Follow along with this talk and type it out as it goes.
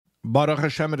Baruch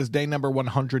Hashem, it is day number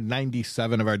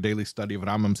 197 of our daily study of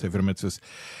Rambam Sefer HaMitzvos.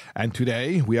 And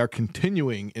today we are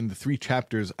continuing in the 3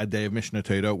 chapters a day of Mishnah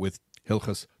Torah with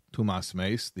Hilchas Tumas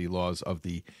Meis, the laws of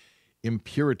the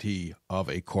impurity of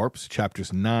a corpse,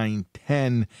 chapters 9,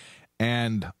 10,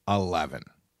 and 11.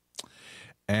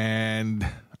 And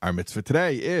our mitzvah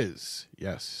today is,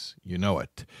 yes, you know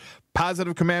it,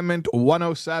 Positive Commandment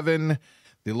 107,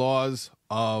 the laws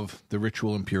of the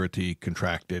ritual impurity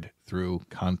contracted through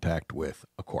contact with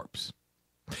a corpse.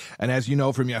 And as you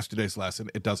know from yesterday's lesson,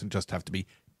 it doesn't just have to be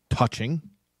touching.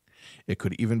 It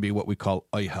could even be what we call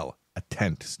oihel, a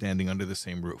tent standing under the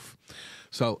same roof.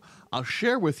 So I'll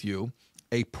share with you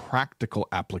a practical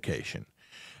application.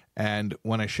 And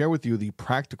when I share with you the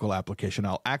practical application,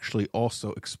 I'll actually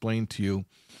also explain to you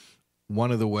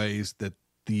one of the ways that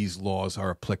these laws are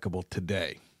applicable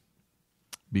today.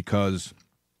 Because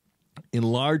in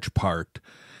large part,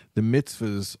 the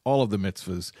mitzvahs, all of the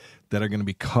mitzvahs that are going to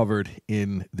be covered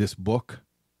in this book,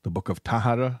 the book of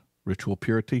Tahara, ritual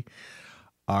purity,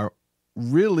 are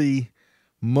really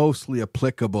mostly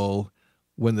applicable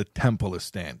when the temple is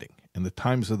standing. In the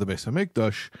times of the Beis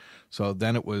HaMikdash, so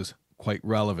then it was quite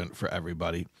relevant for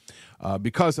everybody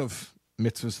because of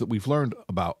mitzvahs that we've learned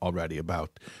about already,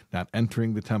 about not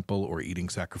entering the temple or eating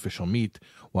sacrificial meat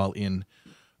while in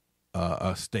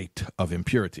a state of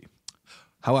impurity.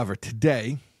 However,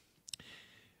 today,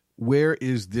 where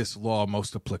is this law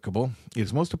most applicable? It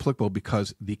is most applicable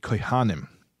because the Kohanim,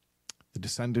 the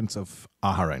descendants of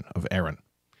Aaron,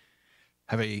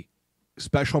 have a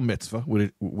special mitzvah,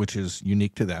 which is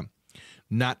unique to them,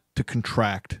 not to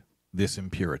contract this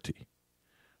impurity.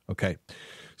 Okay,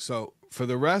 so for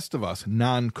the rest of us,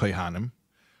 non-Kohanim,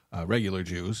 regular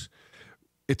Jews,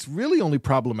 it's really only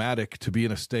problematic to be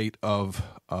in a state of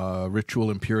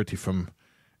ritual impurity from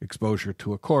exposure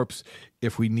to a corpse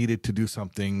if we needed to do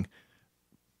something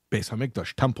Beis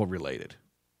HaMikdash, temple related.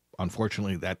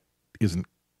 Unfortunately, that isn't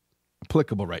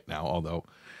applicable right now, although,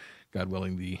 God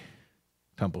willing, the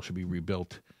temple should be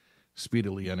rebuilt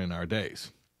speedily and in our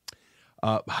days.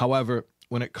 However,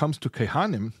 when it comes to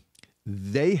Kohanim,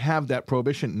 they have that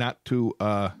prohibition not to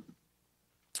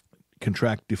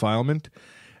contract defilement,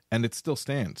 and it still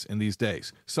stands in these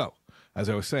days. So, as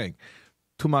I was saying,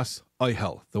 Tumas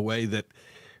Oihel, the way that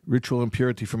ritual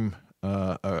impurity from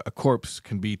a corpse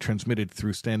can be transmitted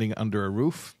through standing under a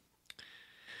roof.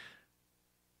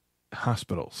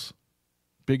 Hospitals,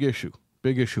 big issue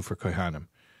for Kohanim.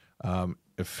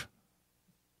 If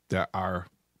there are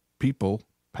people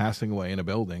passing away in a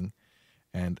building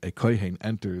and a Kohen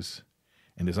enters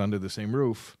and is under the same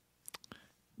roof,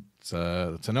 it's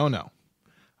a no-no.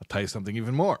 I'll tell you something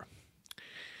even more.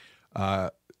 A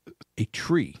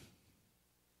tree,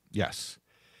 yes.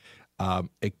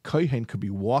 A kohen could be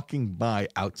walking by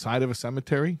outside of a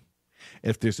cemetery.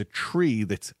 If there's a tree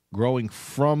that's growing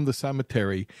from the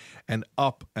cemetery and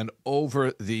up and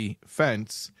over the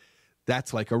fence,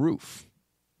 that's like a roof.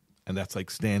 And that's like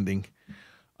standing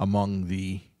among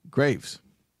the graves.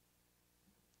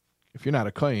 If you're not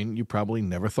a kohen, you probably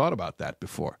never thought about that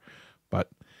before. But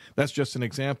that's just an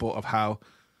example of how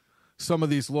some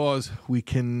of these laws, we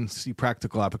can see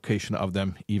practical application of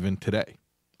them even today.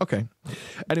 Okay.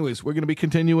 Anyways, we're going to be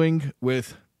continuing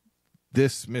with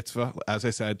this mitzvah, as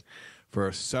I said,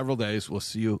 for several days. We'll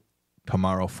see you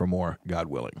tomorrow for more, God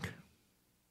willing.